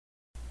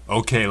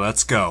Okay,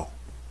 let's go.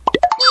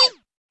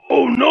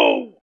 Oh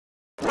no!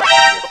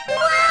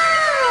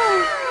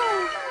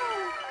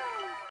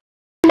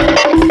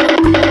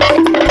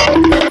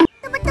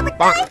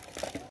 Bonk.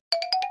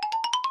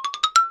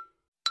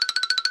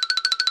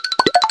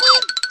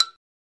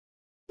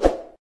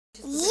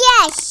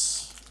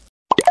 Yes!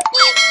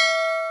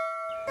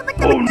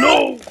 Oh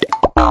no!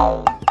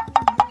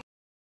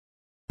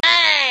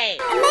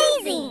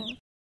 Amazing!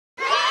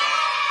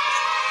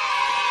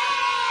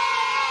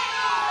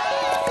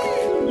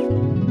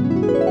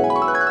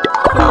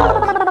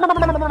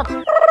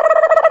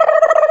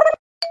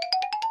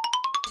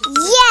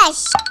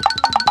 Yes!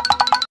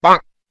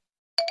 Bonk.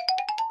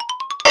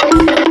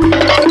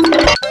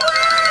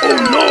 Oh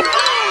no!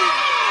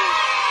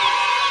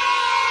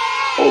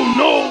 Oh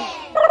no!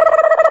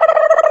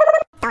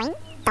 Doink,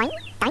 doink,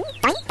 doink,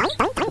 doink, doink,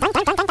 doink, doink, doink,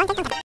 doink, doink, doink,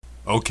 doink.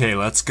 Okay,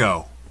 let's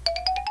go.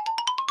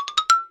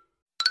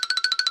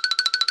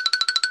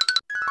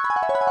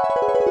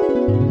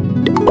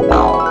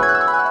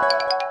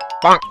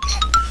 Bonk.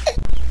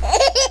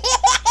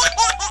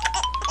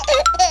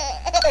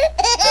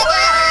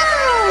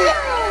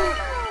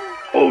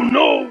 Oh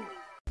no!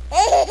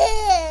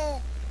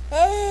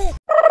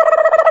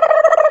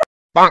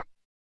 Bonk.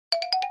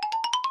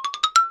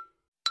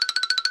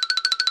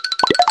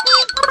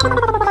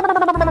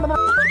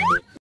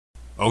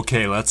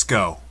 Okay, let's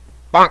go.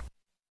 Bonk.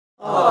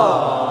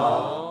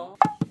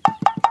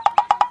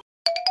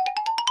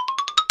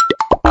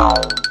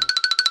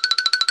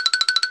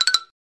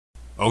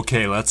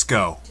 Okay, let's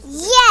go.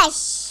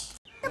 Yes!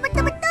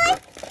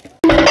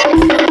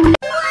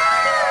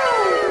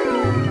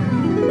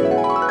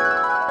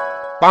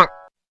 Bonk.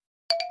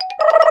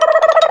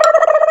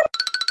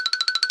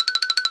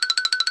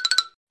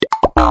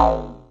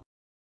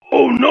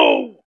 Oh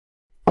no!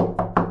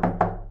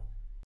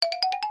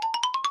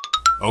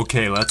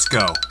 Okay, let's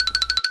go.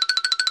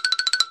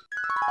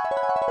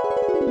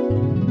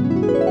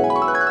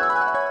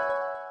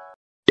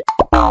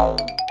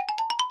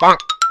 Bonk.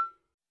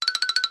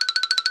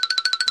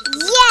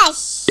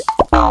 Yes!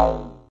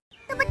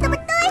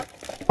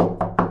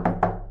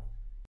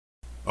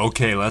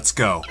 Okay, let's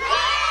go.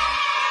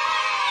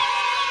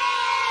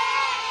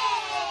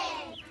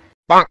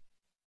 Bonk.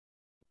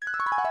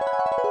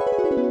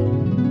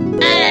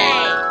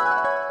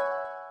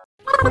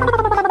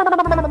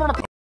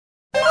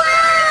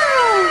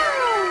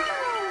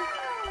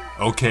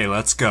 Okay,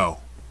 let's go.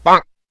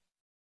 Bonk.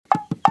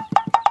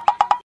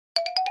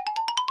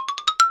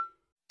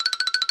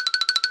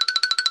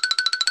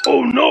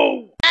 Oh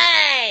no!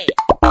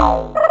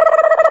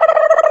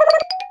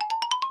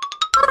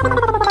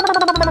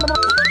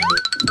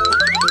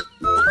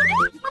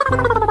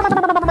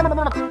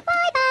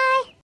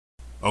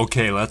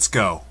 Okay, let's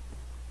go.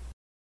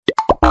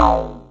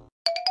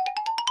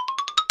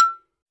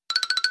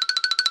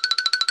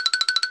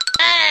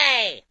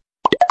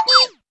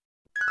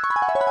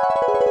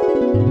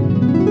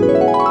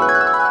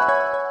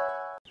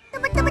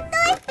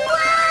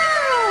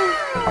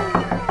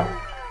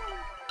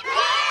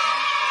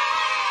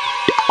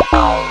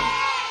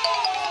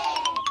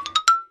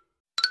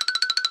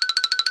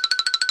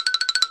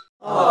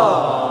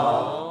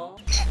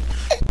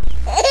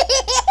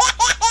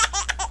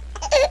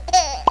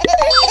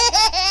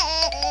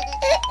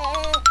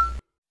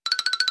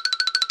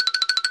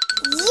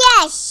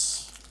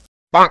 Yes!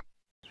 Bonk.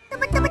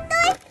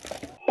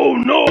 Oh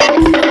no!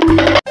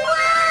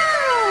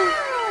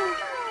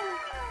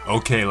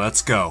 Okay,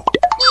 let's go.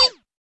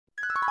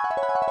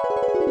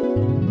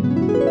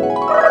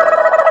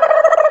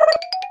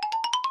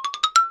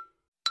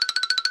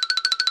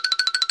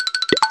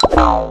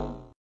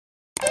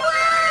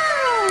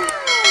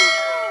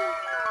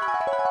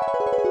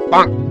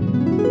 Bonk.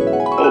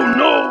 Oh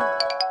no!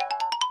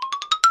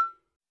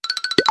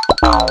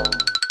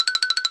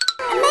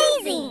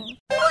 Amazing!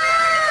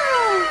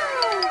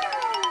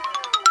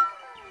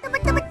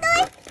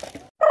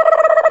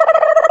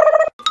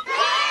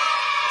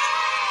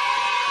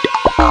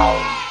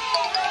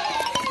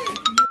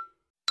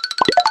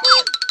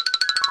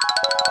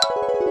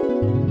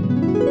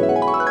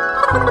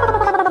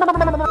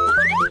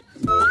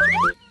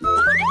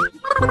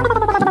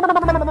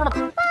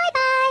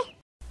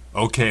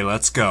 Okay,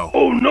 let's go.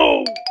 Oh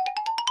no!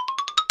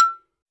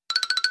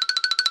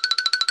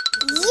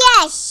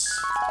 Yes!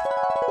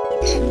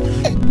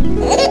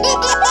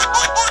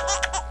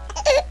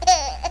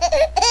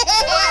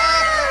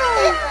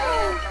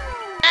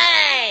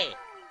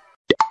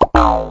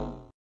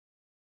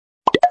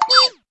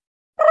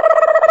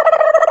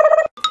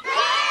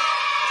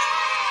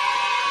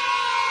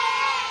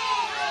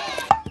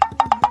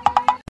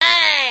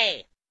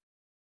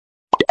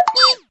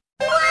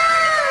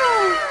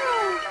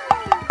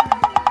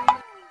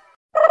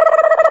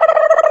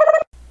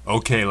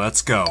 Okay,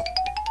 let's go.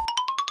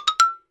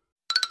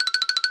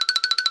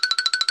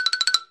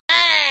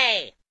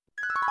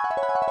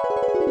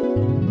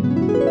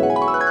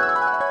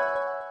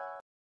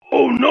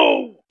 Oh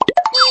no!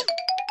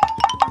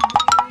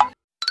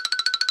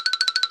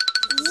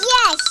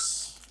 Yes!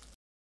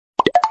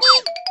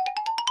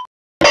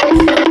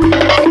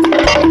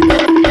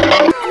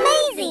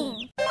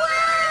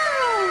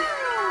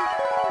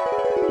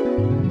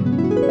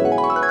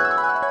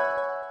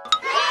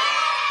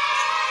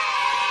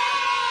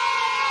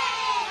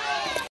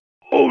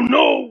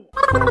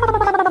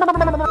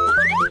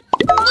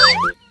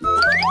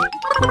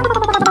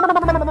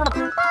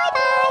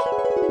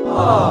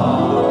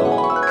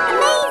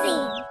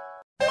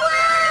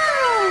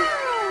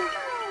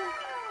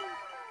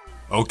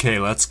 Okay,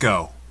 let's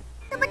go.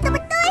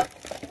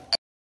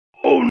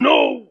 Oh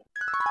no!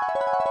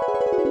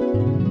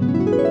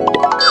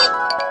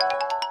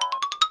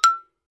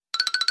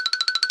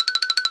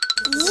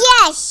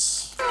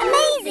 Yes!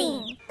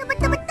 Amazing!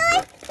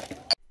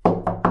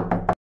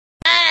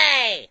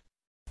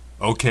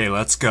 Okay,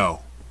 let's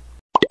go.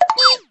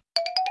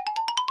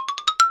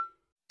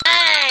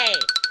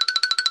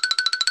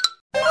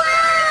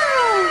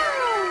 Wow!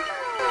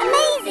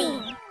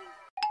 Amazing!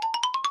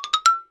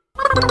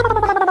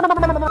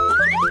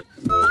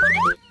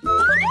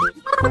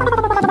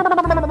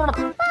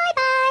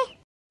 Bye-bye!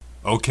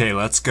 Okay,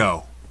 let's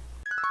go.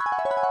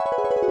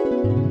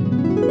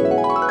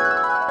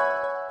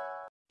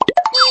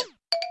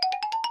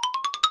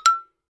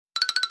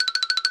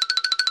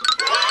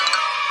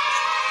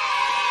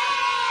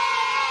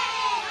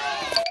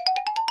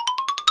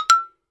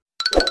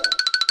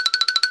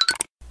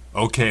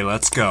 Okay,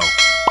 let's go.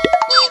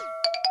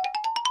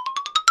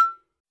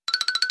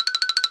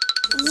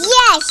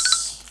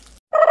 Yes!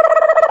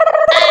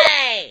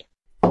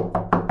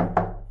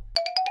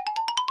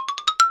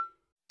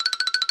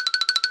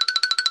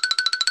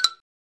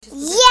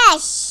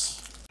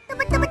 Yes!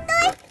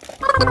 Bye-bye!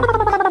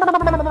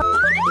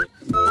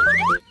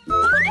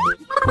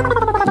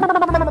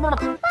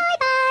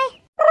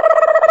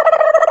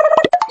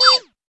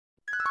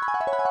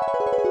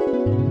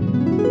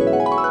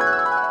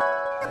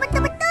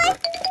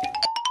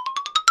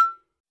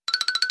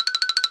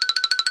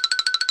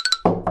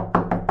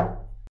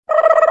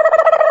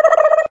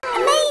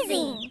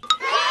 Amazing!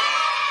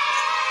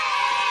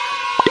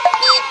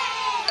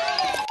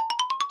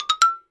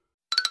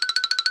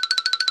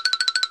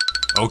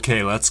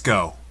 Okay, let's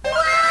go. Wow!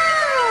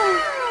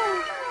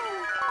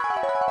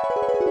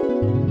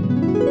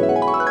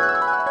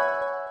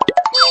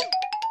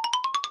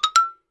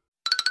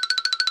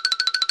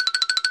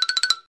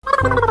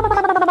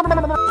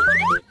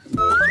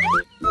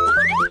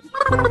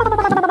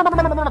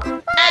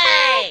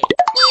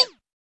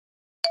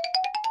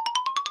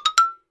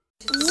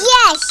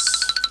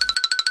 Yes!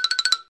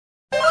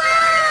 Wow!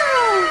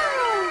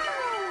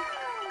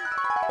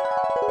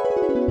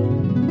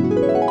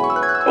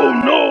 Oh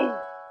no!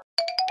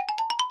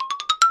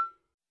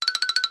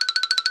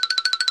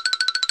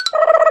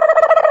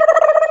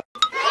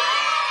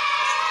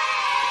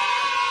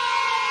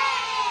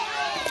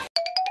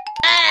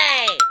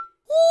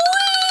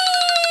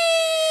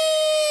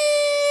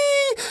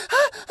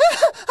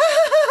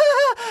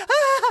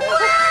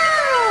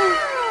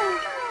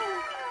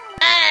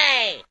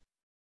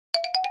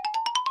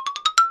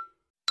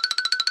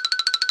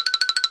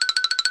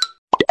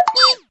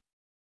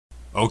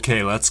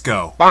 Okay, let's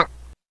go. Bonk.